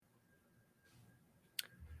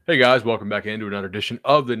Hey guys, welcome back into another edition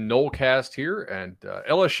of the Nolecast here, and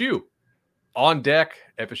LSU on deck.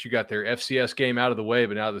 FSU got their FCS game out of the way,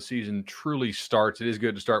 but now the season truly starts. It is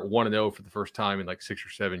good to start 1-0 for the first time in like 6 or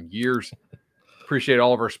 7 years. Appreciate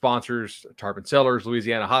all of our sponsors: Tarpon Cellars,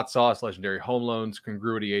 Louisiana Hot Sauce, Legendary Home Loans,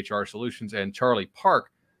 Congruity HR Solutions, and Charlie Park.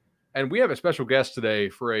 And we have a special guest today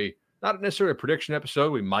for a not necessarily a prediction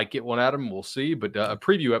episode. We might get one at him, we'll see, but a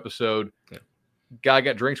preview episode. Yeah. Guy I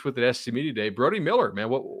got drinks with at SC Media Day, Brody Miller, man.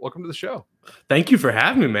 Welcome to the show. Thank you for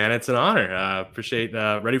having me, man. It's an honor. Appreciate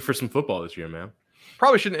ready for some football this year, man.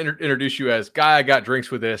 Probably shouldn't introduce you as guy I got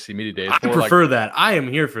drinks with at SC Media Day. I prefer that. I am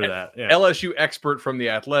here for that. Yeah. LSU expert from The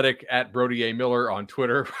Athletic at Brody A. Miller on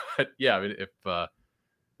Twitter. But yeah, I mean, if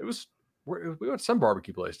it was, we went to some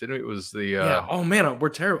barbecue place, didn't we? It was the Oh man, we're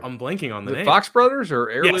terrible. I'm blanking on the name. Fox Brothers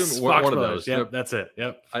or Heirloom? Yes, one Fox of Brothers. those. Yep, that's it.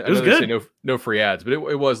 Yep, it was good. Say no free ads, but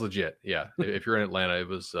it was legit. Yeah, if you're in Atlanta, it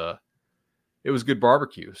was good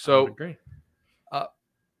barbecue. So, great.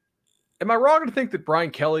 Am I wrong to think that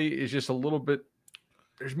Brian Kelly is just a little bit?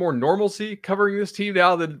 There's more normalcy covering this team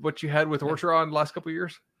now than what you had with Orgeron the last couple of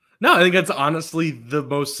years? No, I think that's honestly the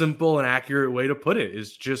most simple and accurate way to put it,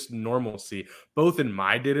 is just normalcy, both in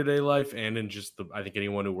my day-to-day life and in just I think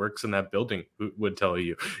anyone who works in that building would tell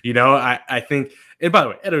you. You know, I think, and by the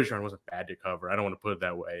way, Ed Orgeron wasn't bad to cover. I don't want to put it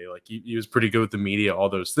that way. Like, he was pretty good with the media, all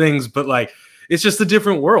those things, but like, it's just a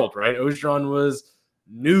different world, right? Orgeron was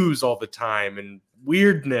news all the time and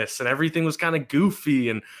weirdness, and everything was kind of goofy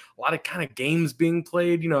and a lot of kind of games being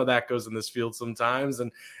played. You know, that goes in this field sometimes.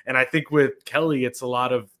 And I think with Kelly, it's a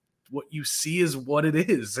lot of what you see is what it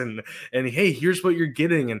is. And hey, here's what you're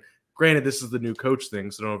getting. And granted, this is the new coach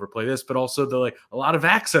thing, so don't overplay this, but also a lot of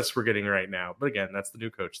access we're getting right now. But again, that's the new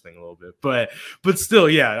coach thing a little bit. But still,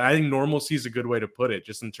 yeah, I think normalcy is a good way to put it,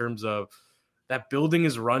 just in terms of that building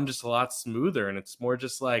is run just a lot smoother. And it's more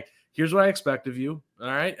just like, here's what I expect of you. All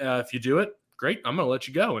right. If you do it, great, I'm going to let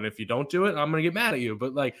you go. And if you don't do it, I'm going to get mad at you.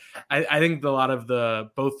 But like, I think a lot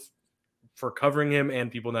of both for covering him and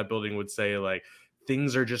people in that building would say, like,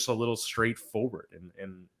 things are just a little straightforward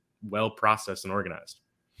and well processed and organized.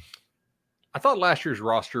 I thought last year's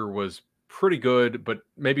roster was pretty good, but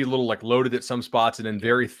maybe a little like loaded at some spots and then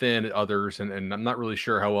very thin at others. And I'm not really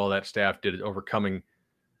sure how well that staff did at overcoming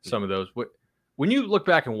some of those. When you look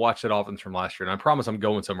back and watch that offense from last year, and I promise I'm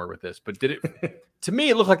going somewhere with this, but did it, to me,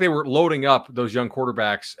 it looked like they were loading up those young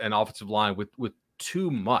quarterbacks and offensive line with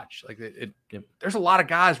too much. Like there's a lot of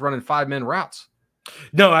guys running 5-man routes.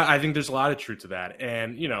 No, I think there's a lot of truth to that.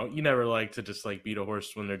 And, you know, you never like to just like beat a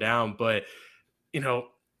horse when they're down, but, you know,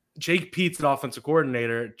 Jake Pete's an offensive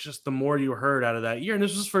coordinator. Just the more you heard out of that year, and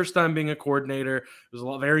this was his first time being a coordinator, it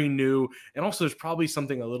was very new. And also there's probably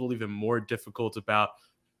something a little even more difficult about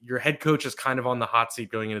your head coach is kind of on the hot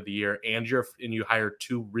seat going into the year, and you hire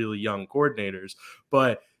two really young coordinators.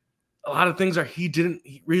 But a lot of things are he didn't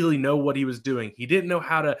really know what he was doing. He didn't know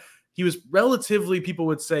how to. He was relatively, people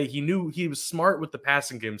would say, he knew he was smart with the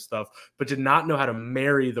passing game stuff, but did not know how to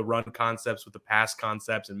marry the run concepts with the pass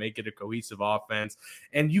concepts and make it a cohesive offense.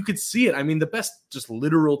 And you could see it. I mean, the best just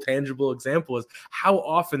literal tangible example is how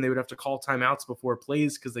often they would have to call timeouts before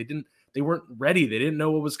plays because they weren't ready. They didn't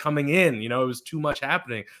know what was coming in. You know, it was too much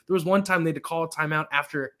happening. There was one time they had to call a timeout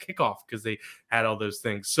after a kickoff because they had all those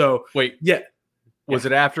things. So wait, yeah. Was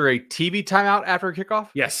it after a TV timeout after a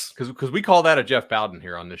kickoff? Yes. Because we call that a Jeff Bowden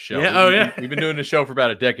here on this show. Yeah. We've been doing the show for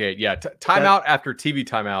about a decade. Yeah. Timeout after TV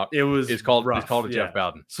timeout. It's called a Jeff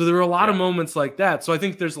Bowden. So there were a lot of moments like that. So I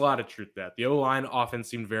think there's a lot of truth to that. The O-line offense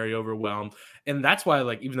seemed very overwhelmed. And that's why,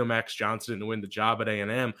 like, even though Max Johnson didn't win the job at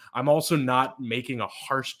A&M, I'm also not making a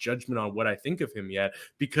harsh judgment on what I think of him yet,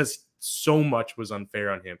 because so much was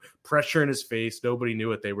unfair on him. Pressure in his face. Nobody knew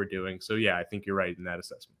what they were doing. So yeah, I think you're right in that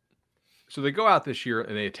assessment. So they go out this year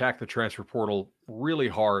and they attack the transfer portal really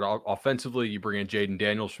hard. Offensively, you bring in Jaden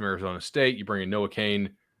Daniels from Arizona State. You bring in Noah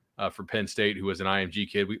Kane from Penn State, who was an IMG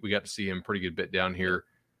kid. We got to see him pretty good bit down here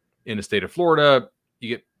in the state of Florida. You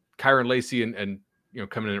get Kyron Lacey and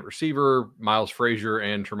coming in at receiver, Miles Frazier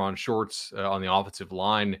and Tremont Shorts on the offensive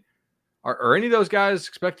line. Are any of those guys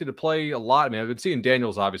expected to play a lot? I mean, I've been seeing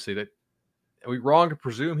Daniels, obviously. Are we wrong to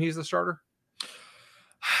presume he's the starter?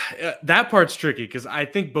 That part's tricky because I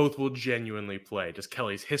think both will genuinely play. Just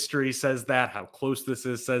Kelly's history says that. How close this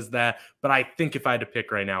is says that. But I think if I had to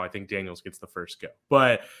pick right now, I think Daniels gets the first go.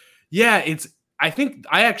 But yeah, I think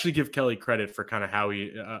I actually give Kelly credit for kind of how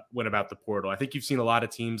he went about the portal. I think you've seen a lot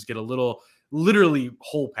of teams get a little literally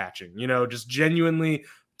hole patching, just genuinely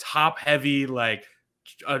top heavy, like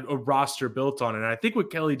a roster built on it. And I think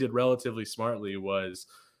what Kelly did relatively smartly was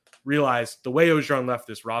realized the way Orgeron left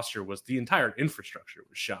this roster was the entire infrastructure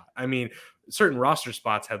was shot. I mean, certain roster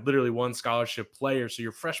spots had literally one scholarship player. So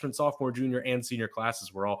your freshman, sophomore, junior, and senior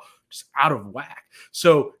classes were all just out of whack.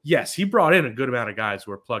 So yes, he brought in a good amount of guys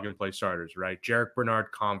who are plug and play starters, right? Jarek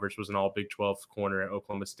Bernard Converse was an all Big 12 corner at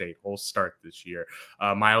Oklahoma State. Whole start this year.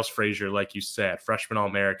 Miles Frazier, like you said, freshman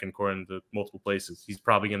All-American according to multiple places. He's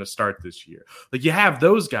probably going to start this year. Like you have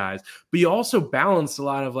those guys, but you also balance a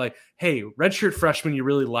lot of like, hey, redshirt freshman you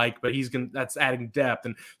really like, but that's adding depth.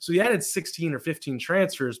 And so you added 16 or 15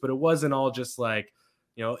 transfers, but it wasn't all just like,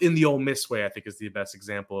 in the Ole Miss way, I think is the best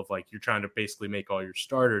example of like, you're trying to basically make all your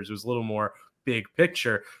starters. It was a little more big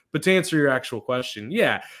picture. But to answer your actual question,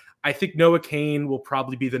 yeah, I think Noah Cain will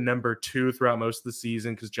probably be the number 2 throughout most of the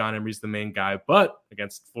season because John Emery's the main guy. But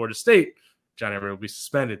against Florida State, John Emery will be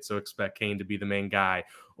suspended, so expect Cain to be the main guy.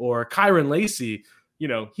 Or Kyron Lacey,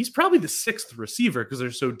 he's probably the 6th receiver because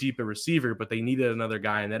they're so deep at receiver, but they needed another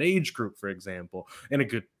guy in that age group, for example, and a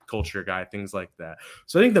good culture guy, things like that.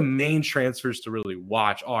 So I think the main transfers to really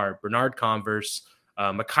watch are Bernard Converse,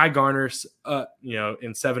 Mekhi Garner,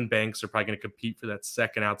 and Seven Banks are probably going to compete for that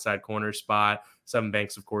second outside corner spot. Seven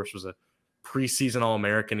Banks, of course, was a preseason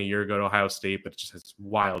All-American a year ago to Ohio State, but it just has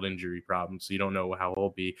wild injury problems, so you don't know how he'll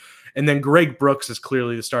be. And then Greg Brooks is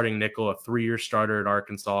clearly the starting nickel, a 3-year starter at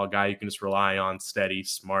Arkansas, a guy you can just rely on, steady,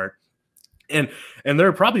 smart. And there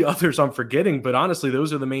are probably others I'm forgetting, but honestly,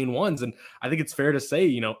 those are the main ones. And I think it's fair to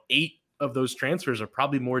say, 8 of those transfers are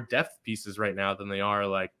probably more depth pieces right now than they are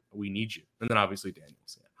like, we need you. And then obviously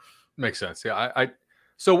Daniels. Yeah. Makes sense. Yeah.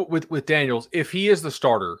 So with Daniels, if he is the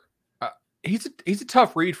starter, he's a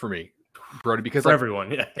tough read for me, Brody, because for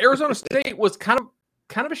everyone, yeah. Arizona State was kind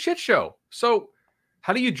of a shit show. So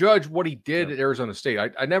how do you judge what he did at Arizona State?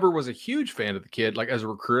 I never was a huge fan of the kid, like as a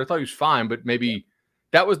recruiter. I thought he was fine, but maybe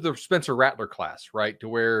that was the Spencer Rattler class, right? To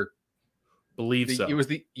where so. It was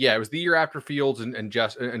the year after Fields and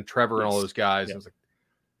Trevor and all those guys. It was like,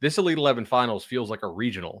 this Elite 11 finals feels like a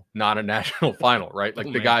regional, not a national final, right?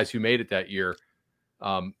 Like guys who made it that year.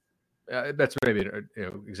 That's maybe an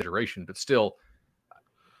exaggeration, but still,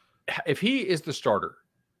 if he is the starter,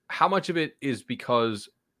 how much of it is because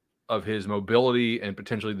of his mobility and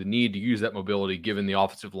potentially the need to use that mobility given the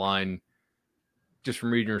offensive line, just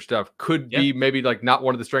from reading your stuff, could be maybe like not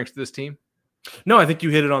one of the strengths of this team? No, I think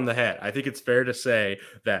you hit it on the head. I think it's fair to say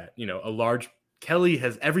that, Kelly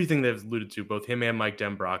has everything they've alluded to, both him and Mike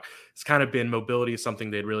Denbrock. It's kind of been mobility is something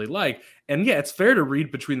they'd really like. And yeah, it's fair to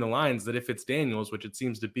read between the lines that if it's Daniels, which it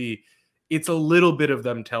seems to be, it's a little bit of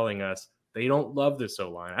them telling us they don't love this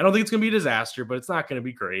O-line. I don't think it's going to be a disaster, but it's not going to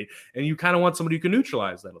be great. And you kind of want somebody who can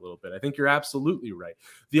neutralize that a little bit. I think you're absolutely right.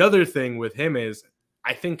 The other thing with him is,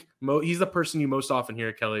 I think he's the person you most often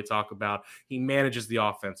hear Kelly talk about. He manages the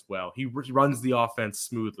offense well. He runs the offense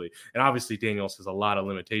smoothly. And obviously Daniels has a lot of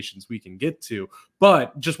limitations we can get to.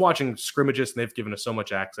 But just watching scrimmages, and they've given us so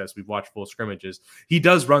much access, we've watched full scrimmages, he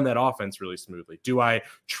does run that offense really smoothly. Do I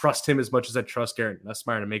trust him as much as I trust Garrett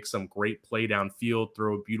Nussmeier to make some great play downfield,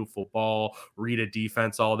 throw a beautiful ball, read a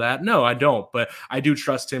defense, all that? No, I don't. But I do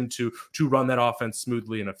trust him to run that offense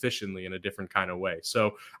smoothly and efficiently in a different kind of way.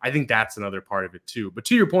 So I think that's another part of it too. But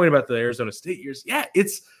to your point about the Arizona State years, yeah,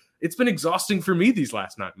 it's been exhausting for me these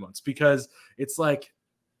last 9 months because it's like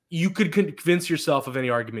you could convince yourself of any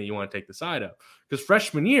argument you want to take the side of. Because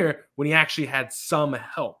freshman year, when he actually had some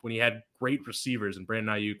help, when he had great receivers and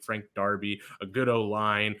Brandon Ayuk, Frank Darby, a good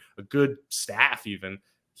O-line, a good staff even,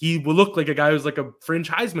 he will look like a guy who's like a fringe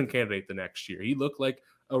Heisman candidate the next year. He looked like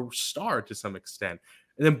a star to some extent.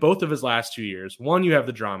 And then both of his last 2 years, one, you have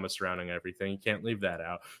the drama surrounding everything. You can't leave that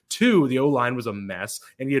out. 2, the O-line was a mess,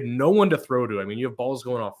 and he had no one to throw to. I mean, you have balls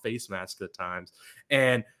going off face masks at times.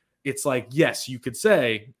 And it's like, yes, you could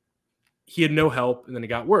say he had no help, and then it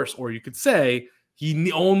got worse. Or you could say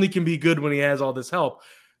he only can be good when he has all this help.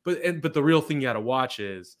 But the real thing you got to watch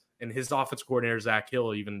is, and his offense coordinator, Zach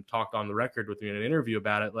Hill, even talked on the record with me in an interview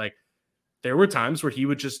about it, like there were times where he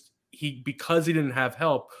would because he didn't have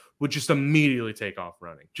help, would just immediately take off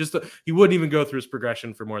running. He wouldn't even go through his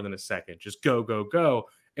progression for more than a second. Just go, go, go.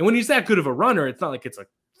 And when he's that good of a runner, it's not like it's a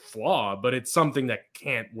flaw, but it's something that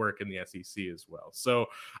can't work in the SEC as well. So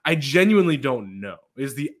I genuinely don't know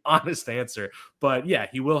is the honest answer. But yeah,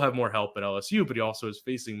 he will have more help at LSU, but he also is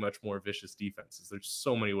facing much more vicious defenses. There's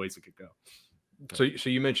so many ways it could go. So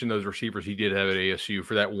you mentioned those receivers he did have at ASU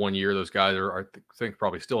for that 1 year. Those guys are, I think,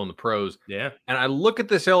 probably still in the pros. Yeah. And I look at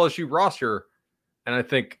this LSU roster, and I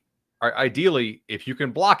think, ideally, if you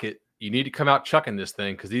can block it, you need to come out chucking this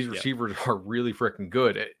thing because these receivers are really freaking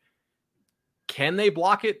good. Can they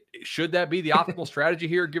block it? Should that be the optimal strategy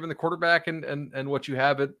here, given the quarterback and what you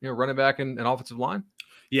have at running back and offensive line?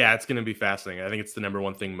 Yeah, it's going to be fascinating. I think it's the number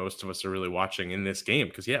one thing most of us are really watching in this game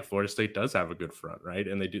because, yeah, Florida State does have a good front, right?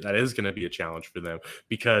 And that is going to be a challenge for them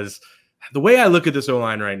because the way I look at this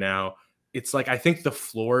O-line right now, it's like I think the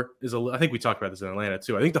floor is I think we talked about this in Atlanta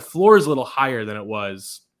too. I think the floor is a little higher than it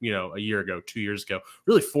was, a year ago, 2 years ago,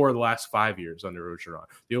 really 4 of the last 5 years under Orgeron.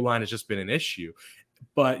 The O-line has just been an issue.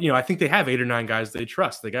 But, I think they have 8 or 9 guys they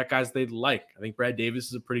trust. They got guys they like. I think Brad Davis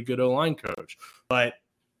is a pretty good O-line coach. But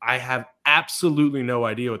I have absolutely no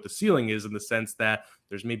idea what the ceiling is in the sense that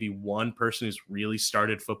there's maybe one person who's really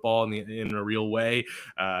started football in a real way.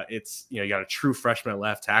 It's, you got a true freshman at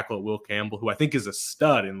left tackle at Will Campbell, who I think is a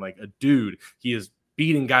stud and like a dude. He is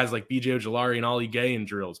beating guys like BJ Ojolari and Ollie Gay in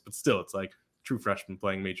drills, but still it's like true freshman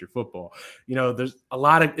playing major football. There's a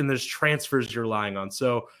lot of, and there's transfers you're relying on.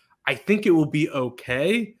 So I think it will be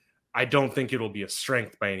okay. I don't think it'll be a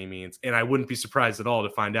strength by any means. And I wouldn't be surprised at all to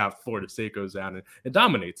find out Florida State goes down and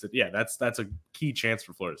dominates it. Yeah, that's a key chance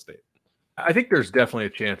for Florida State. I think there's definitely a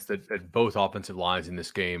chance that both offensive lines in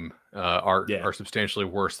this game are substantially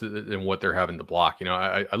worse than what they're having to block.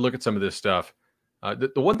 I look at some of this stuff.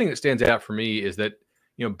 The one thing that stands out for me is that,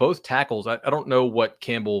 both tackles, I don't know what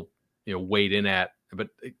Campbell, weighed in at, but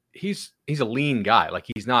he's a lean guy. Like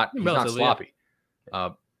he's not sloppy.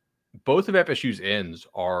 Yeah. Both of FSU's ends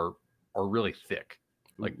are really thick,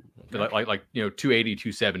 like 280,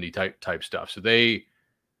 270 type stuff. So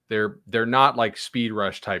they're not like speed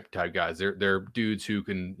rush type guys. They're dudes who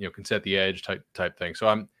can set the edge type thing.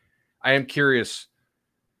 So I am curious,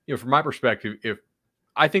 from my perspective, if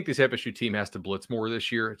I think this FSU team has to blitz more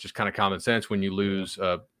this year. It's just kind of common sense when you lose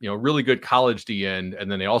really good college D end,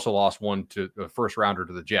 and then they also lost one to a first rounder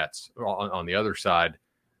to the Jets on the other side.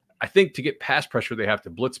 I think to get pass pressure, they have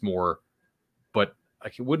to blitz more, but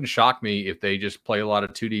like it wouldn't shock me if they just play a lot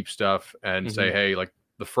of 2 deep stuff and say, hey, like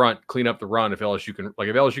the front, clean up the run. If LSU can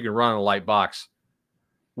run on a light box,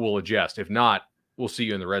 we'll adjust. If not, we'll see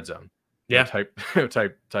you in the red zone. Yeah,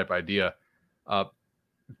 type idea.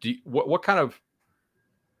 What kind of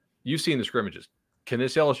you've seen the scrimmages? Can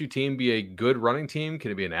this LSU team be a good running team?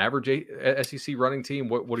 Can it be an average SEC running team?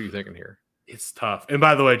 What are you thinking here? It's tough. And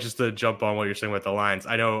by the way, just to jump on what you're saying with the lines,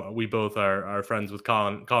 I know we both are friends with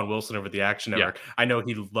Colin Wilson over at the Action Network. Yeah. I know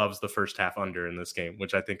he loves the first half under in this game,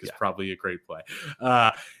 which I think is probably a great play.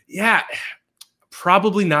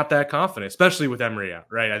 Probably not that confident, especially with Emory out,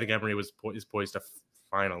 right? I think Emory is poised to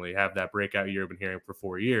finally have that breakout year I've been hearing for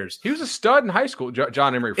 4 years. He was a stud in high school.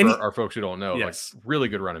 John Emory, for our folks who don't know, yes, like really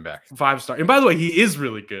good running back. 5-star. And by the way, he is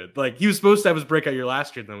really good. Like he was supposed to have his breakout year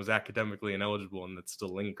last year, then was academically ineligible, and that's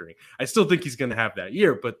still lingering. I still think he's going to have that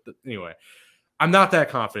year, but anyway, I'm not that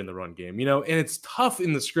confident in the run game, and it's tough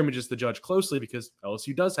in the scrimmages to judge closely because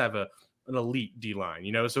LSU does have an elite D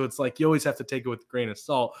line, so it's like you always have to take it with a grain of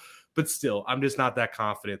salt. But still, I'm just not that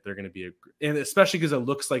confident they're going to be and especially because it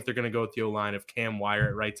looks like they're going to go with the O-line of Cam Wire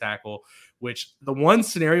at right tackle, which the one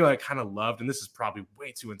scenario I kind of loved, and this is probably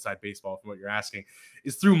way too inside baseball from what you're asking,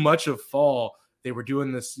 is through much of fall, they were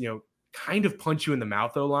doing this, kind of punch you in the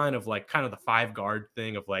mouth O-line of like kind of the 5 guard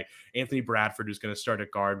thing of like Anthony Bradford, who's going to start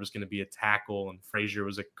at guard, was going to be a tackle, and Frazier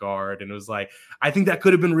was a guard. And it was like, I think that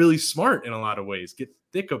could have been really smart in a lot of ways. Get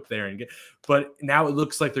thick up there but now it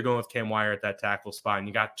looks like they're going with Cam Wire at that tackle spot, and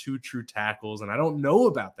you got 2 true tackles, and I don't know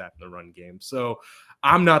about that in the run game. So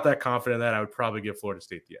I'm not that confident that I would probably give Florida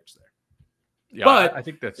State the edge there. Yeah, but I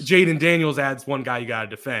think that's Jaden Daniels adds one guy you got to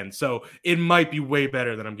defend. So it might be way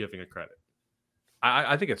better than I'm giving it credit.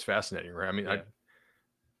 I think it's fascinating, right? I mean,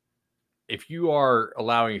 if you are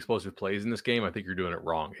allowing explosive plays in this game, I think you're doing it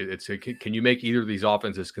wrong. Can you make either of these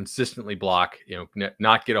offenses consistently block,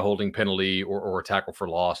 not get a holding penalty or a tackle for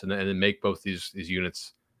loss, and then make both these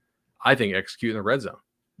units, I think, execute in the red zone.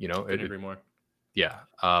 Couldn't agree more. Yeah,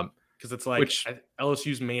 because it's like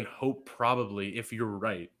LSU's main hope, probably, if you're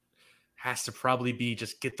right, has to probably be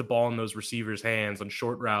just get the ball in those receivers' hands on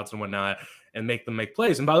short routes and whatnot and make them make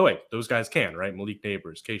plays. And by the way, those guys can, right? Malik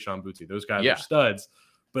Neighbors, Keyshawn Bootsy, those guys are studs.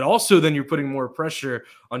 But also then you're putting more pressure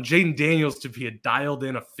on Jaden Daniels to be a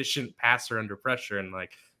dialed-in, efficient passer under pressure. And,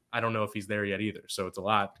 I don't know if he's there yet either. So it's a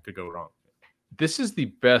lot that could go wrong. This is the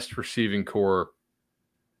best receiving core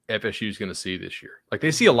FSU is going to see this year. Like,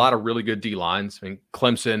 they see a lot of really good D-lines. I mean,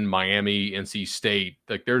 Clemson, Miami, NC State.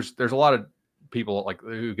 Like, there's a lot of people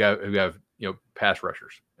who have pass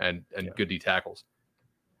rushers and good D tackles.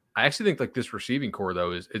 I actually think this receiving core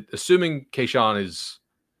though is assuming Keyshawn is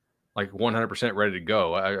 100% ready to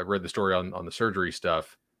go. I read the story on the surgery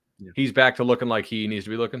stuff. Yeah. He's back to looking like he needs to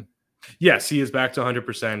be looking. Yes, he is back to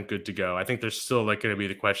 100% good to go. I think there's still going to be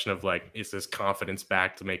the question of is his confidence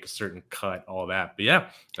back to make a certain cut, all that. But yeah,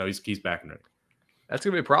 no, he's back and ready. That's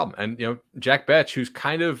going to be a problem. And Jack Betch, who's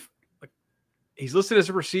kind of he's listed as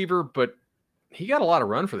a receiver, but he got a lot of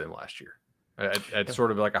run for them last year at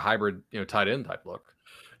sort of like a hybrid, tight end type look.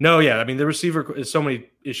 No, yeah. I mean, the receiver is so many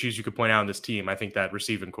issues you could point out in this team. I think that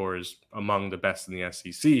receiving core is among the best in the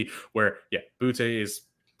SEC, where, Butte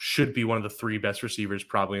should be one of the 3 best receivers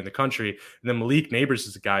probably in the country. And then Malik Neighbors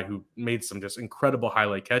is a guy who made some just incredible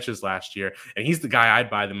highlight catches last year. And he's the guy I'd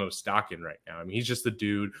buy the most stock in right now. I mean, he's just the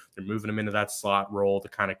dude. They're moving him into that slot role to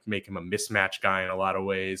kind of make him a mismatch guy in a lot of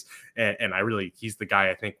ways. And he's the guy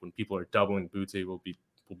I think when people are doubling Butte will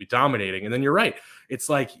be dominating. And then you're right. It's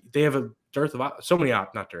like they have a dearth of so many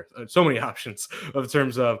options of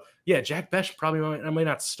terms of, Jack Bech probably might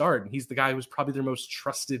not start. And he's the guy who was probably their most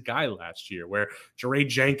trusted guy last year, where Jeray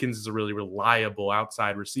Jenkins is a really reliable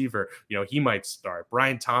outside receiver. He might start.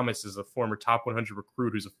 Brian Thomas is a former top 100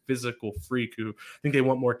 recruit who's a physical freak who I think they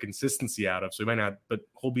want more consistency out of. So he might not, but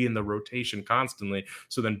he'll be in the rotation constantly.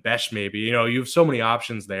 So then Bech maybe, you have so many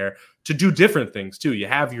options there to do different things too. You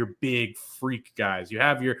have your big freak guys. You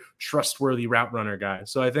have your trustworthy route runner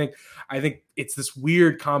guys. So I think it's this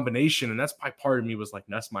weird combination. And that's why part of me was like,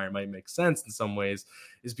 Nussmeier might make sense in some ways,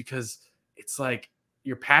 is because it's like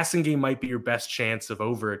your passing game might be your best chance of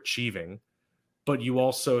overachieving. But you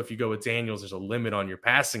also, if you go with Daniels, there's a limit on your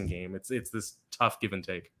passing game. It's this tough give and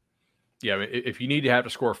take. Yeah, I mean, if you need to have to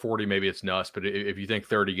score 40, maybe it's Nuss. But if you think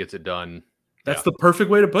 30 gets it done, that's the perfect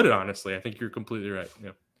way to put it, honestly. I think you're completely right.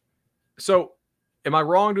 Yeah. So am I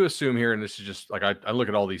wrong to assume here, and this is just like I look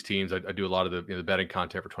at all these teams, I do a lot of the betting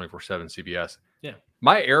content for 24/7 CBS. Yeah.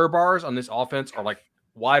 My error bars on this offense are like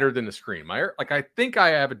wider than the screen. I think I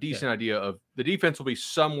have a decent idea of the defense will be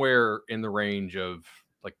somewhere in the range of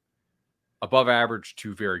like above average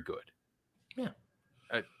to very good.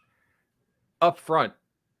 Yeah. Up front,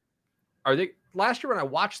 are they last year when I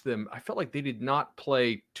watched them, I felt like they did not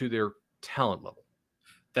play to their talent level.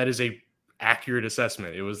 That is a accurate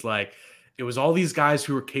assessment. It was all these guys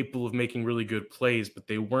who were capable of making really good plays, but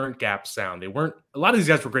they weren't gap sound. A lot of these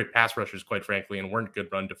guys were great pass rushers, quite frankly, and weren't good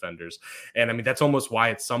run defenders. And I mean, that's almost why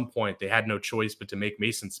at some point they had no choice but to make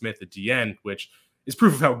Mason Smith a DN, which is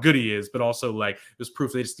proof of how good he is, but also like it was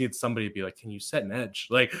proof they just needed somebody to be like, can you set an edge?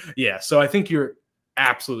 Like, yeah. So I think you're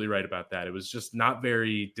absolutely right about that. It was just not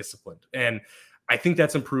very disciplined. And I think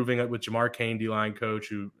that's improving with Jamar Cain, D-line coach,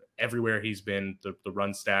 who everywhere he's been, the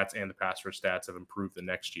run stats and the pass rush stats have improved the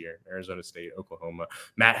next year. Arizona State, Oklahoma.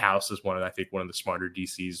 Matt House is one of the smarter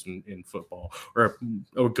DCs in football, or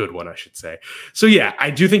a good one, I should say. So yeah,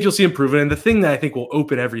 I do think you'll see improvement. And the thing that I think will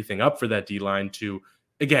open everything up for that D-line to,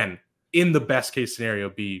 again, in the best case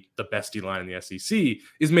scenario, be the best D-line in the SEC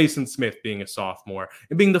is Mason Smith being a sophomore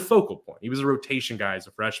and being the focal point. He was a rotation guy as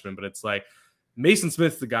a freshman, but it's like Mason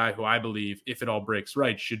Smith's the guy who I believe, if it all breaks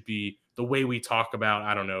right, should be the way we talk about,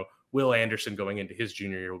 I don't know, Will Anderson going into his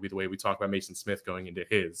junior year will be the way we talk about Mason Smith going into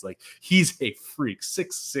his. Like, he's a freak,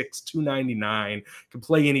 6'6", 299, can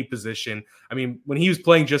play any position. I mean, when he was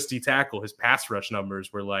playing just D tackle, his pass rush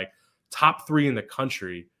numbers were like top 3 in the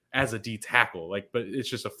country as a D tackle. Like, but it's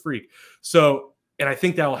just a freak. So, and I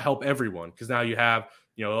think that will help everyone because now you have,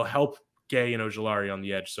 it'll help Gay and Ojulari on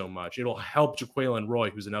the edge so much. It'll help Jaquelin Roy,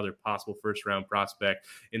 who's another possible first-round prospect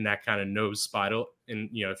in that kind of nose spot. And,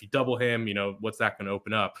 if you double him, what's that going to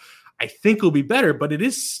open up? I think it'll be better, but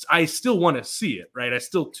I still want to see it, right? I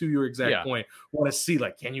still, to your exact point, want to see,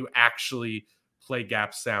 like, can you actually play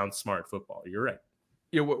gap sound smart football? You're right.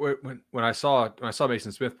 When I saw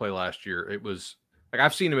Mason Smith play last year, it was like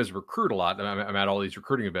I've seen him as a recruit a lot. I'm at all these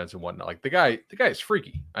recruiting events and whatnot. Like the guy is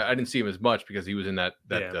freaky. I didn't see him as much because he was in the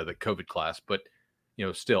COVID class, but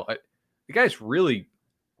still, the guy's really,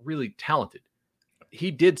 really talented. He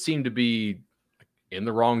did seem to be in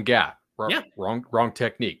the wrong gap, wrong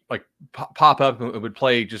technique. Like pop up and would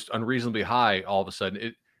play just unreasonably high all of a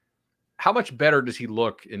sudden. How much better does he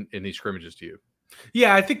look in these scrimmages to you?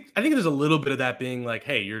 Yeah, I think there's a little bit of that being like,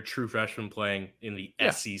 hey, you're a true freshman playing in the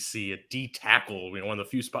SEC, a D tackle, one of the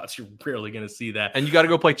few spots you're rarely going to see that. And you got to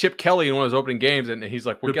go play Chip Kelly in one of those opening games, and he's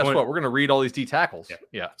like, well, guess what? We're going to read all these D tackles.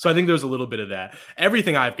 Yeah. So I think there's a little bit of that.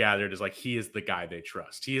 Everything I've gathered is like he is the guy they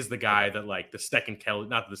trust. He is the guy that like the second Kelly,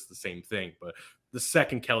 not that this is the same thing, but the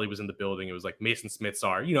second Kelly was in the building, it was like Mason Smith's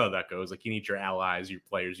are, how that goes. Like you need your allies, your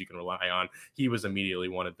players you can rely on. He was immediately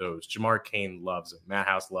one of those. Jamar Cain loves him. Matt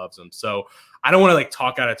House loves him. So I don't want to like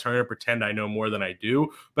talk out of turn and pretend I know more than I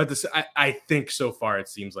do. But I think so far it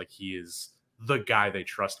seems like he is the guy they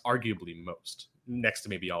trust arguably most, next to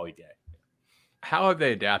maybe Ollie Gay. How have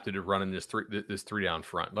they adapted to running this three down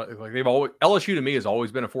front? Like they've always, LSU to me has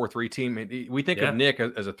always been a 4-3 team. We think of Nick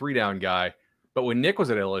as a 3-down guy. But when Nick was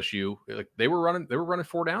at LSU, like they were running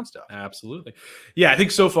 4-down stuff. Absolutely. Yeah, I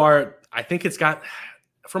think so far, I think it's got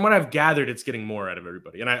from what I've gathered, it's getting more out of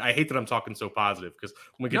everybody. And I hate that I'm talking so positive because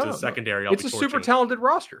when we get to the secondary, I'll it's be a super talented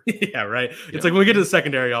roster. Yeah, right. It's like when we get to the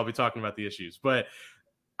secondary, I'll be talking about the issues. But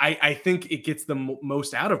I think it gets the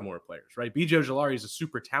most out of more players, right? B.J. Ojulari is a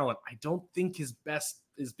super talent. I don't think his best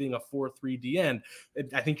is being a 4-3 D end.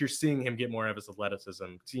 I think you're seeing him get more of his athleticism,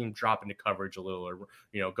 seeing him drop into coverage a little, or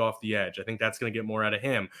go off the edge. I think that's going to get more out of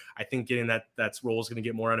him. I think getting that's role is going to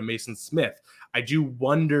get more out of Mason Smith. I do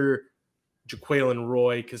wonder Jaquelin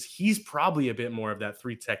Roy, because he's probably a bit more of that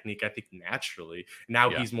 3 technique, I think, naturally. Now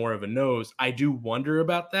he's more of a nose. I do wonder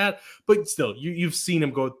about that, but still, you've seen him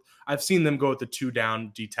go. I've seen them go with the 2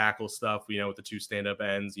 down D tackle stuff, with the 2 stand-up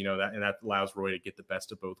ends, that allows Roy to get the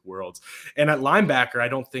best of both worlds. And at linebacker, I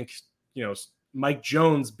don't think, Mike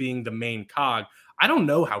Jones being the main cog, I don't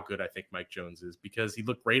know how good I think Mike Jones is, because he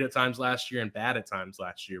looked great at times last year and bad at times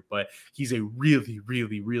last year, but he's a really,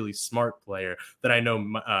 really, really smart player that I know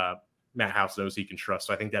Matt House knows he can trust.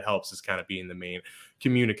 So I think that helps as kind of being the main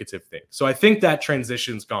communicative thing. So I think that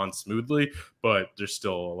transition's gone smoothly, but there's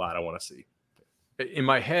still a lot I want to see. In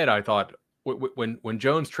my head, I thought when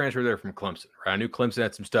Jones transferred there from Clemson, right? I knew Clemson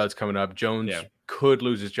had some studs coming up. Jones could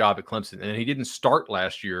lose his job at Clemson, and he didn't start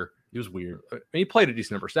last year. It was weird. I mean, he played a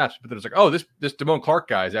decent number of snaps, but then it's like, oh, this Damone Clark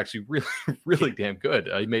guy is actually really, really damn good.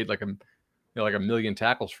 He made like a million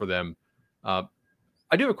tackles for them. I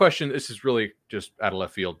do have a question. This is really just out of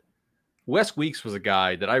left field. Wes Weeks was a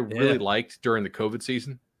guy that I really liked during the COVID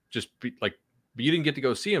season. But you didn't get to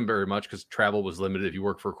go see him very much because travel was limited if you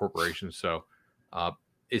work for a corporation. So,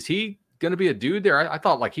 is he going to be a dude there? I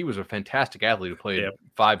thought he was a fantastic athlete who played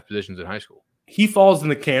 5 positions in high school. He falls in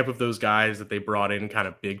the camp of those guys that they brought in kind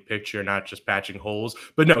of big picture, not just patching holes.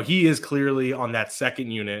 But no, he is clearly on that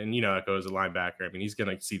second unit, and it goes a linebacker. I mean, he's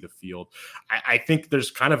going to see the field. I think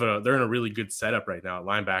there's they're in a really good setup right now at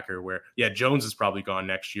linebacker where, Jones is probably gone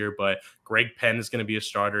next year, but Greg Penn is going to be a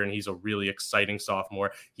starter, and he's a really exciting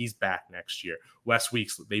sophomore. He's back next year. Wes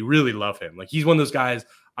Weeks, they really love him. He's one of those guys.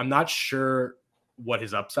 I'm not sure what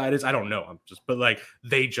his upside is. I don't know. But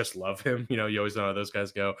they just love him. You always know how those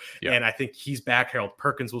guys go. Yeah. And I think he's back. Harold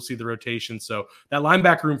Perkins will see the rotation. So that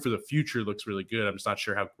linebacker room for the future looks really good. I'm just not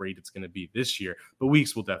sure how great it's going to be this year, but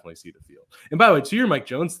Weeks will definitely see the field. And by the way, to your Mike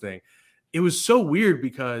Jones thing, it was so weird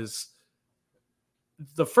because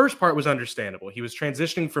the first part was understandable. He was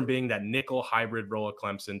transitioning from being that nickel hybrid role at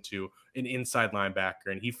Clemson to an inside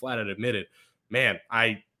linebacker. And he flat out admitted, man,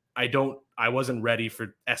 I wasn't ready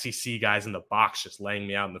for SEC guys in the box just laying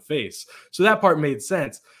me out in the face. So that part made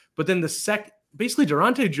sense. But then basically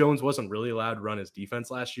Durante Jones wasn't really allowed to run his defense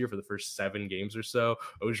last year for the first 7 games or so.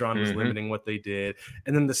 Orgeron was limiting what they did.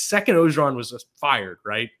 And then the second Orgeron was just fired,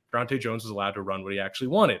 right? Durante Jones was allowed to run what he actually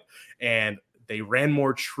wanted. And they ran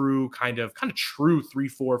more true, kind of true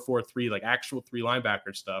 3-4-4-3, actual 3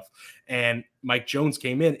 linebacker stuff. And Mike Jones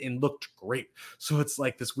came in and looked great. So it's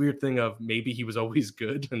this weird thing of maybe he was always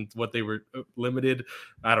good and what they were limited.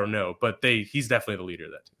 I don't know, but he's definitely the leader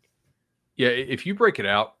of that team. Yeah, if you break it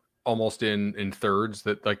out almost in thirds,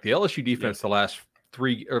 that the LSU defense the last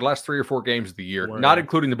 3 or 4 games of the year, not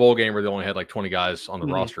including the bowl game where they only had 20 guys on the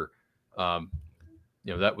roster.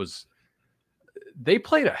 That was. They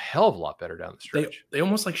played a hell of a lot better down the stretch. They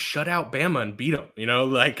almost shut out Bama and beat them.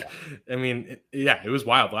 I mean, it was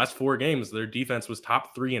wild. The last 4 games, their defense was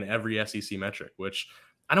top 3 in every SEC metric, which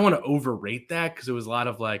I don't want to overrate that because it was a lot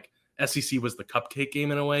of SEC was the cupcake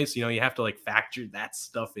game in a way. So, you have to factor that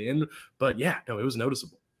stuff in. But it was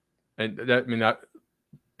noticeable. And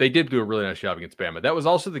they did do a really nice job against Bama. That was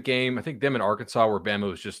also the game, I think them in Arkansas, where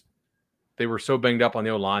Bama was just, they were so banged up on the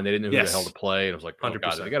O-line, they didn't know who the hell to play. And it was like, oh, 100%.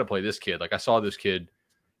 God, they got to play this kid. I saw this kid,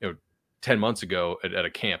 10 months ago at a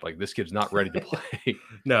camp. This kid's not ready to play.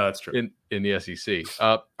 No, that's true. In the SEC.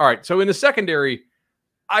 All right. So in the secondary,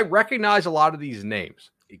 I recognize a lot of these names.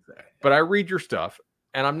 Exactly. But I read your stuff,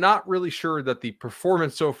 and I'm not really sure that the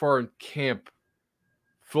performance so far in camp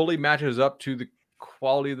fully matches up to the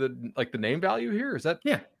quality of the name value here. Is that?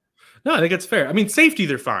 Yeah. No, I think it's fair. I mean, safety,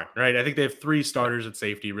 they're fine, right? I think they have 3 starters at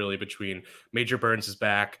safety, really, between Major Burns is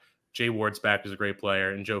back, Jay Ward's back, who's a great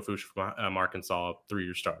player, and Joe Fuchs from Arkansas,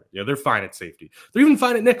 3-year starter. They're fine at safety. They're even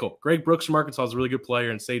fine at nickel. Greg Brooks from Arkansas is a really good player,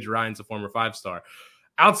 and Sage Ryan's a former 5-star.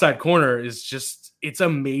 Outside corner is just, it's a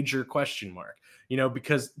major question mark,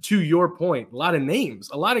 because to your point, a lot of names,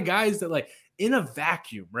 a lot of guys that in a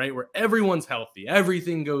vacuum, right, where everyone's healthy,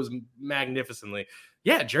 everything goes magnificently.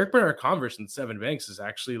 Yeah, Jarek Bernard-Converse and Sevyn Banks is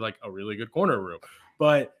actually a really good corner room,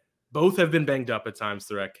 but both have been banged up at times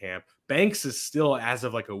throughout camp. Banks is still, as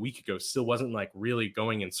of a week ago, still wasn't really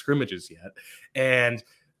going in scrimmages yet. And,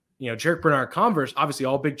 Jarek Bernard Converse, obviously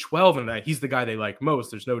all Big 12, and that he's the guy they like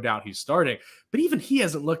most. There's no doubt he's starting, but even he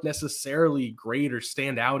hasn't looked necessarily great or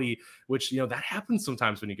stand outy, which, that happens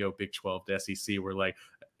sometimes when you go Big 12 to SEC, where like,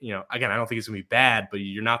 again, I don't think it's going to be bad, but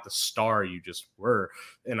you're not the star you just were.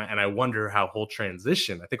 And I wonder how whole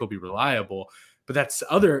transition, I think will be reliable. But that's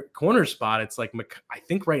other corner spot. It's like, I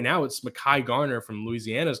think right now it's Mekhi Garner from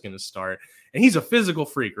Louisiana is going to start. And he's a physical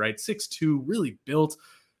freak, right? 6'2", really built.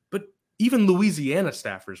 But even Louisiana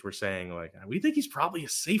staffers were saying, like, we think he's probably a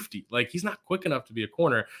safety. Like, he's not quick enough to be a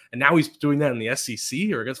corner. And now he's doing that in the SEC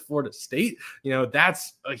or against Florida State.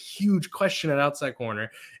 That's a huge question at outside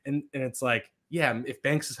corner. And it's like, yeah, if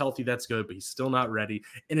Banks is healthy, that's good, but he's still not ready.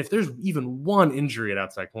 And if there's even one injury at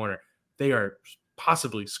outside corner, they are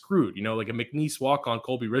possibly screwed, like a McNeese walk-on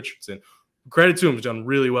Colby Richardson. Credit to him, he's done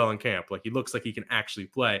really well in camp. Like, he looks like he can actually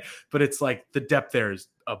play, but it's like the depth there is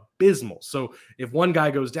abysmal. So if one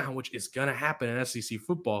guy goes down, which is going to happen in SEC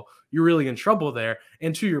football, you're really in trouble there.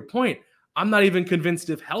 And to your point, I'm not even convinced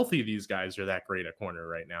if healthy these guys are that great at corner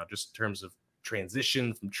right now, just in terms of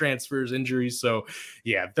transition from transfers, injuries. So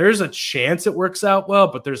yeah, there's a chance it works out well,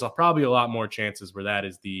 but there's probably a lot more chances where that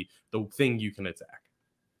is the thing you can attack.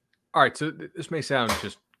 All right, so this may sound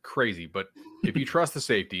just crazy, but if you trust the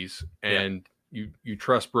safeties and you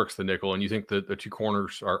trust Brooks the nickel, and you think the two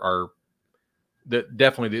corners are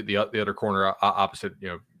definitely the other corner opposite,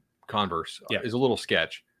 Converse is a little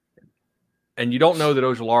sketch, and you don't know that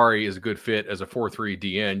Ojulari is a good fit as a 4-3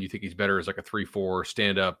 DN. You think he's better as like a 3-4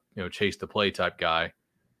 stand up, chase the play type guy,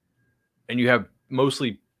 and you have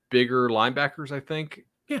mostly bigger linebackers, I think.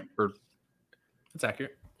 Yeah, that's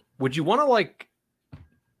accurate. Would you want to like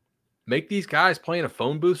make these guys play in a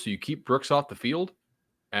phone booth so you keep Brooks off the field?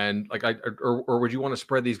 And like, or would you want to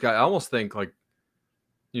spread these guys? I almost think like,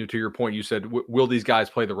 to your point, you said, will these guys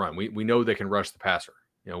play the run? We know they can rush the passer.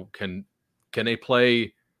 Can they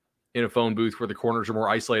play in a phone booth where the corners are more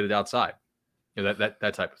isolated outside?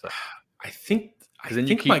 That type of thing. I think, because then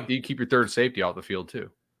you keep your third safety off the field too.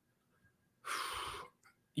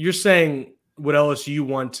 You're saying, would LSU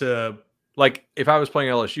want to? Like, if I was playing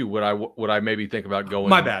LSU, would I maybe think about going?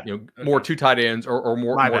 My bad. More two tight ends or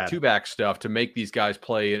more two back stuff to make these guys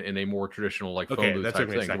play in a more traditional like phone booth type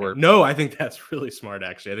thing. No, I think that's really smart.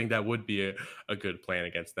 Actually, I think that would be a good plan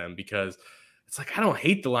against them, because it's like, I don't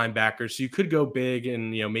hate the linebackers, so you could go big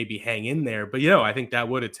and maybe hang in there, but I think that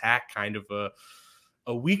would attack kind of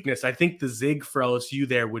a weakness. I think the zig for LSU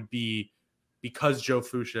there would be, because Joe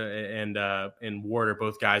Fuchsia and Ward are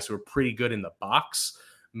both guys who are pretty good in the box.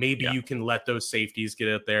 Maybe you can let those safeties get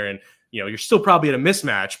out there and, you're still probably at a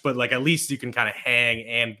mismatch, but like at least you can kind of hang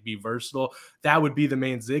and be versatile. That would be the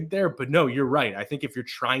main zig there. But no, you're right. I think if you're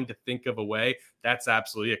trying to think of a way, that's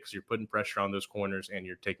absolutely it, because you're putting pressure on those corners and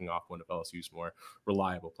you're taking off one of LSU's more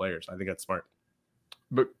reliable players. I think that's smart.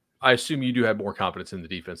 But I assume you do have more confidence in the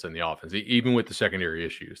defense than the offense, even with the secondary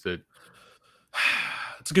issues.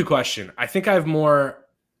 It's a good question. I think I have more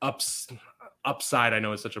upside. I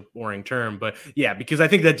know it's such a boring term, but yeah, because I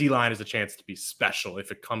think that D-line is a chance to be special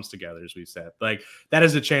if it comes together, as we said. Like, that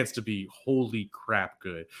is a chance to be holy crap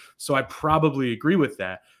good. So I probably agree with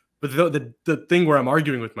that. But the thing where I'm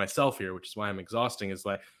arguing with myself here, which is why I'm exhausting, is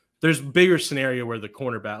like, there's a bigger scenario where the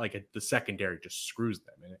cornerback, like the secondary, just screws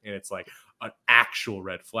them, and it's like an actual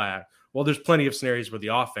red flag. Well, there's plenty of scenarios where the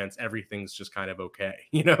offense, everything's just kind of okay,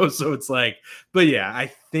 So it's like, but yeah,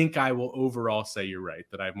 I think I will overall say you're right,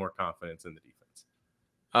 that I have more confidence in the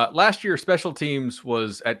defense. Last year, special teams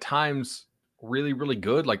was at times really, really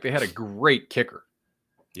good. Like, they had a great kicker.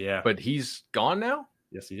 Yeah, but he's gone now.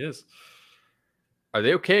 Yes, he is. Are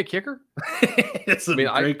they okay at kicker? It's a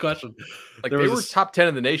great question. Like, they were top 10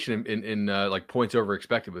 in the nation in like points over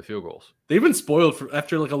expected with field goals. They've been spoiled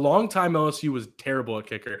after like a long time. LSU was terrible at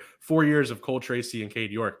kicker. 4 years of Cole Tracy and Cade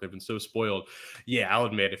York. They've been so spoiled. Yeah, I'll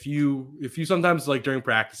admit, if you sometimes, like, during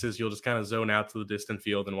practices, you'll just kind of zone out to the distant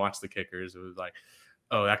field and watch the kickers. It was like,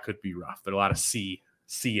 oh, that could be rough. There are a lot of C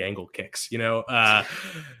angle kicks,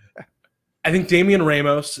 I think Damian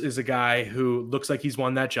Ramos is a guy who looks like he's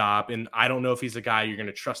won that job, and I don't know if he's a guy you're going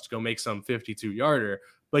to trust to go make some 52-yarder,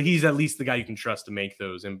 but he's at least the guy you can trust to make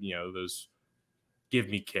those, and those give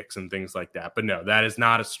me kicks and things like that. But no, that is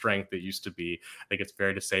not a strength that used to be. I think it's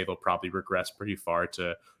fair to say they'll probably regress pretty far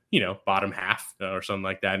to bottom half or something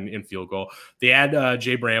like that in field goal. They had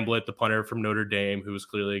Jay Bramblett, the punter from Notre Dame, who was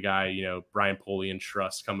clearly a guy, Brian Polian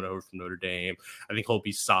trust coming over from Notre Dame. I think he'll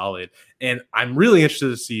be solid. And I'm really interested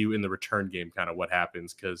to see in the return game kind of what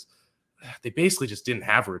happens, because they basically just didn't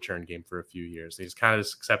have a return game for a few years. They just kind of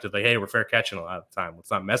just accepted like, hey, we're fair catching a lot of the time.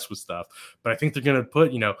 Let's not mess with stuff. But I think they're going to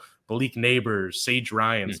put, Malik Neighbors, Sage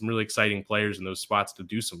Ryan, some really exciting players in those spots to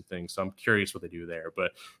do some things. So I'm curious what they do there.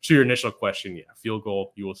 But to your initial question, yeah, field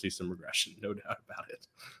goal, you will see some regression, no doubt about it.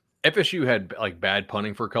 FSU had like bad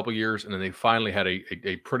punting for a couple years, and then they finally had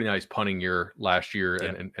a pretty nice punting year last year,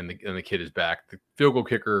 and the kid is back. The field goal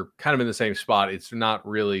kicker kind of in the same spot. It's not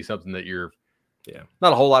really something that you're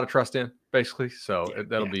not a whole lot of trust in, basically. So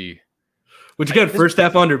that'll be. What you got? First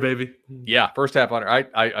half under, baby. Yeah, first half under.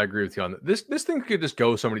 I agree with you on that. This thing could just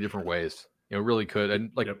go so many different ways. Really could.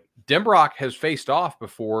 And like Denbrock has faced off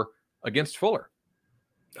before against Fuller.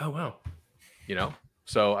 Oh wow.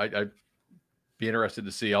 So I be interested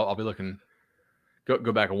to see. I'll be looking.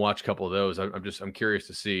 Go back and watch a couple of those. I'm curious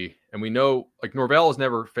to see. And we know like Norvell has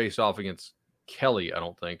never faced off against Kelly, I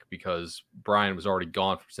don't think, because Brian was already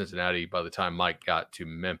gone from Cincinnati by the time Mike got to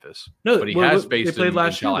Memphis. No, but he has faced him in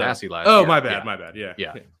Tallahassee last year. Oh, my bad.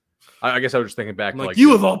 Yeah. I guess I was just thinking back to like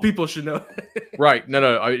you of all people should know. Right.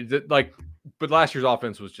 No. But last year's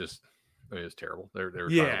offense was just, it was terrible. They were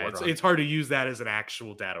it's hard to use that as an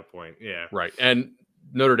actual data point. Yeah. Right. And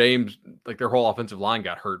Notre Dame's like their whole offensive line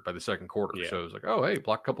got hurt by the second quarter. Yeah. So it was like, oh, hey,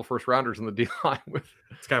 block a couple first rounders in the D line with.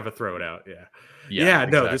 It's kind of a throw it out. Yeah.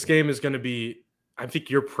 Exactly. No, this game is going to be. I think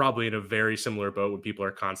you're probably in a very similar boat when people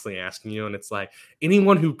are constantly asking you, and it's like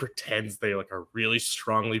anyone who pretends they like are really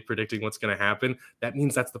strongly predicting what's going to happen. That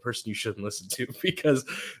means that's the person you shouldn't listen to, because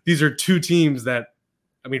these are two teams that,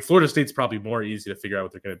 I mean, Florida State's probably more easy to figure out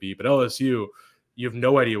what they're going to be, but LSU, you have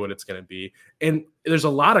no idea what it's going to be. And there's a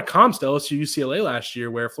lot of comps to LSU UCLA last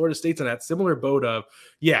year where Florida State's in that similar boat of,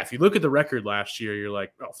 if you look at the record last year, you're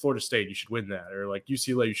like, oh, Florida State, you should win that. Or like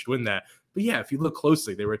UCLA, you should win that. But if you look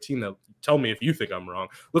closely, they were a team that, tell me if you think I'm wrong,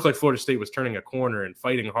 looked like Florida State was turning a corner and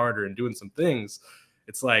fighting harder and doing some things.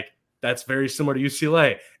 It's like, that's very similar to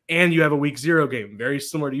UCLA. And you have a week 0 game, very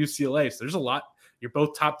similar to UCLA. So there's a lot. You're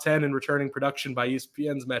both top 10 in returning production by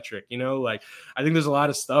ESPN's metric. Like, I think there's a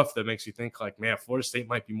lot of stuff that makes you think like, man, Florida State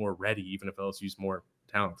might be more ready, even if LSU's more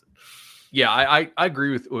talented. Yeah, I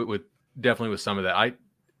agree with definitely with some of that.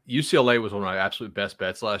 UCLA was one of my absolute best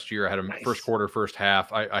bets last year. I had them first quarter, first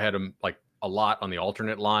half. I had them like a lot on the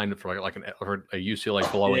alternate line for a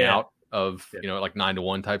UCLA blowing out of like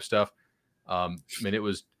 9-1 type stuff. I mean, it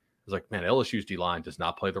was like, man, LSU's D line does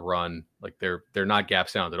not play the run. Like they're not gap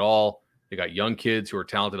sound at all. They got young kids who are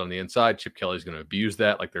talented on the inside. Chip Kelly's going to abuse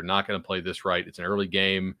that. Like they're not going to play this right. It's an early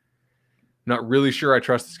game. Not really sure I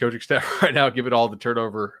trust this coaching staff right now. Give it all the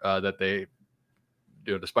turnover that they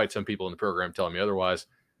do, despite some people in the program telling me otherwise.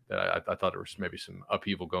 That I thought there was maybe some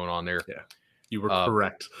upheaval going on there. Yeah, you were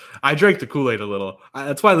correct. I drank the Kool-Aid a little.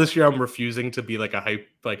 That's why this year I'm refusing to be like a hype.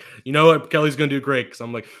 Like, you know what, Kelly's going to do great, because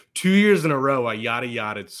I'm like 2 years in a row I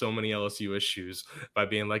yada so many LSU issues by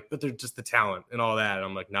being like, but they're just the talent and all that. And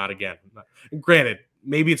I'm like, not again. And granted,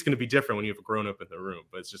 maybe it's going to be different when you have a grown up in the room,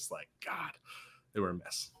 but it's just like, God, they were a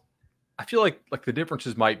mess. I feel like the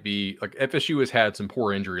differences might be like FSU has had some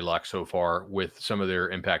poor injury luck so far with some of their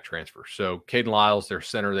impact transfers. So Caden Lyles, their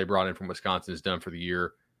center they brought in from Wisconsin, is done for the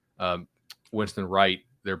year. Winston Wright,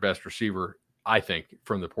 their best receiver, I think,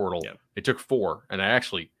 from the portal. Yeah. It took 4. And I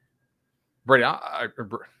actually, Brady, I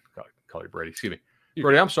call you Brady, excuse me.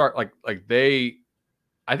 Brady, I'm sorry.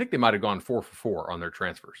 I think they might have gone 4 for 4 on their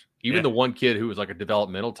transfers. Even the one kid who was like a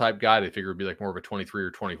developmental type guy, they figured would be like more of a 23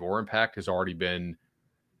 or 24 impact, has already been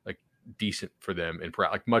decent for them and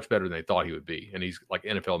like much better than they thought he would be. And he's like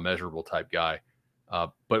NFL measurable type guy.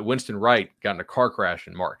 But Winston Wright got in a car crash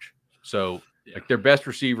in March. So like their best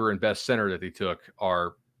receiver and best center that they took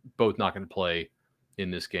are both not going to play in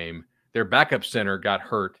this game. Their backup center got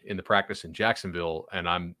hurt in the practice in Jacksonville. And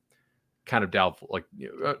I'm kind of doubtful. Like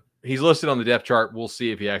he's listed on the depth chart. We'll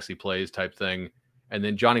see if he actually plays type thing. And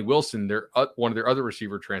then Johnny Wilson, one of their other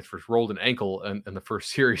receiver transfers, rolled an ankle in the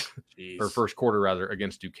first series, or first quarter rather,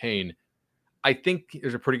 against Duquesne. I think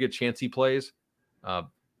there's a pretty good chance he plays. And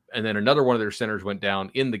then another one of their centers went down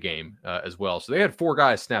in the game as well. So they had 4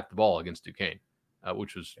 guys snap the ball against Duquesne,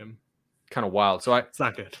 which was kind of wild. So it's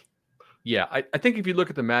not good. Yeah, I think if you look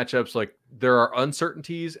at the matchups, like there are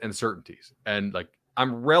uncertainties and certainties. And like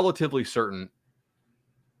I'm relatively certain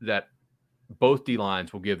that both D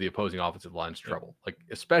lines will give the opposing offensive lines trouble, like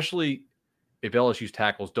especially if LSU's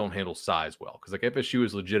tackles don't handle size well, because like FSU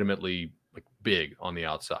is legitimately like big on the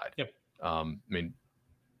outside. Yep. I mean,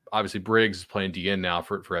 obviously Briggs is playing DN now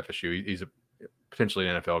for FSU. He's a potentially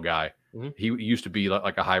an NFL guy. Mm-hmm. He used to be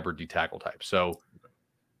like a hybrid D tackle type. So,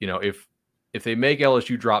 if they make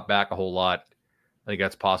LSU drop back a whole lot, I think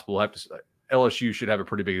that's possible. LSU should have a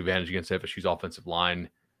pretty big advantage against FSU's offensive line,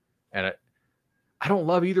 and I don't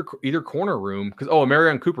love either corner room because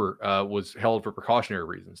Marion Cooper was held for precautionary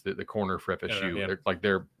reasons. The corner for FSU, Yeah.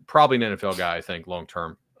 they're probably an NFL guy. I think long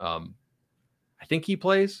term. I think he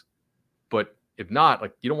plays, but if not,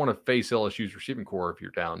 like you don't want to face LSU's receiving core if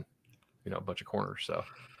you're down, a bunch of corners. So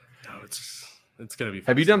no, it's gonna be.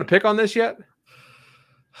 Have you done a pick on this yet?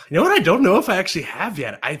 You know what? I don't know if I actually have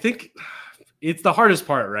yet. I think it's the hardest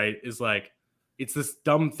part, right? Is like it's this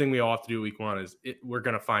dumb thing we all have to do week one. We're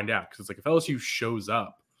gonna find out because it's like if LSU shows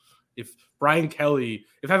up, if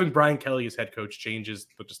having Brian Kelly as head coach changes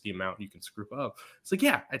just the amount you can screw up, it's like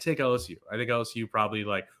I take LSU. I think LSU probably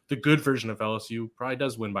like the good version of LSU probably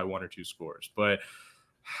does win by 1 or 2 scores, but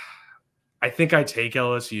I think I take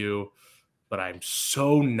LSU, but I'm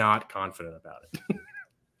so not confident about it.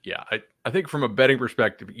 Yeah, I think from a betting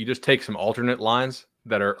perspective, you just take some alternate lines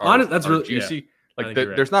that are that's really juicy. Yeah, like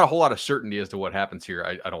there's not a whole lot of certainty as to what happens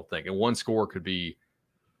here. I don't think, and one score could be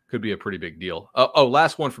a pretty big deal.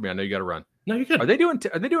 Last one for me. I know you got to run. No, you could. Are they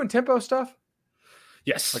doing tempo stuff?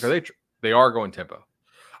 Yes. Like they are going tempo.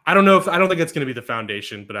 I don't think it's going to be the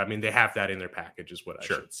foundation, but I mean they have that in their package, is what I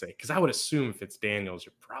should say. Because I would assume if it's Daniels,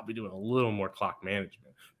 you're probably doing a little more clock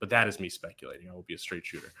management. But that is me speculating. I will be a straight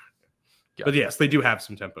shooter. Yeah. But yes, they do have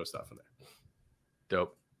some tempo stuff in there.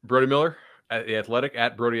 Dope. Brody Miller at The Athletic,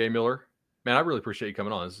 at Brody A. Miller. Man, I really appreciate you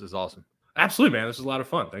coming on. This is awesome. Absolutely, man. This was a lot of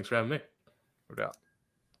fun. Thanks for having me. No doubt.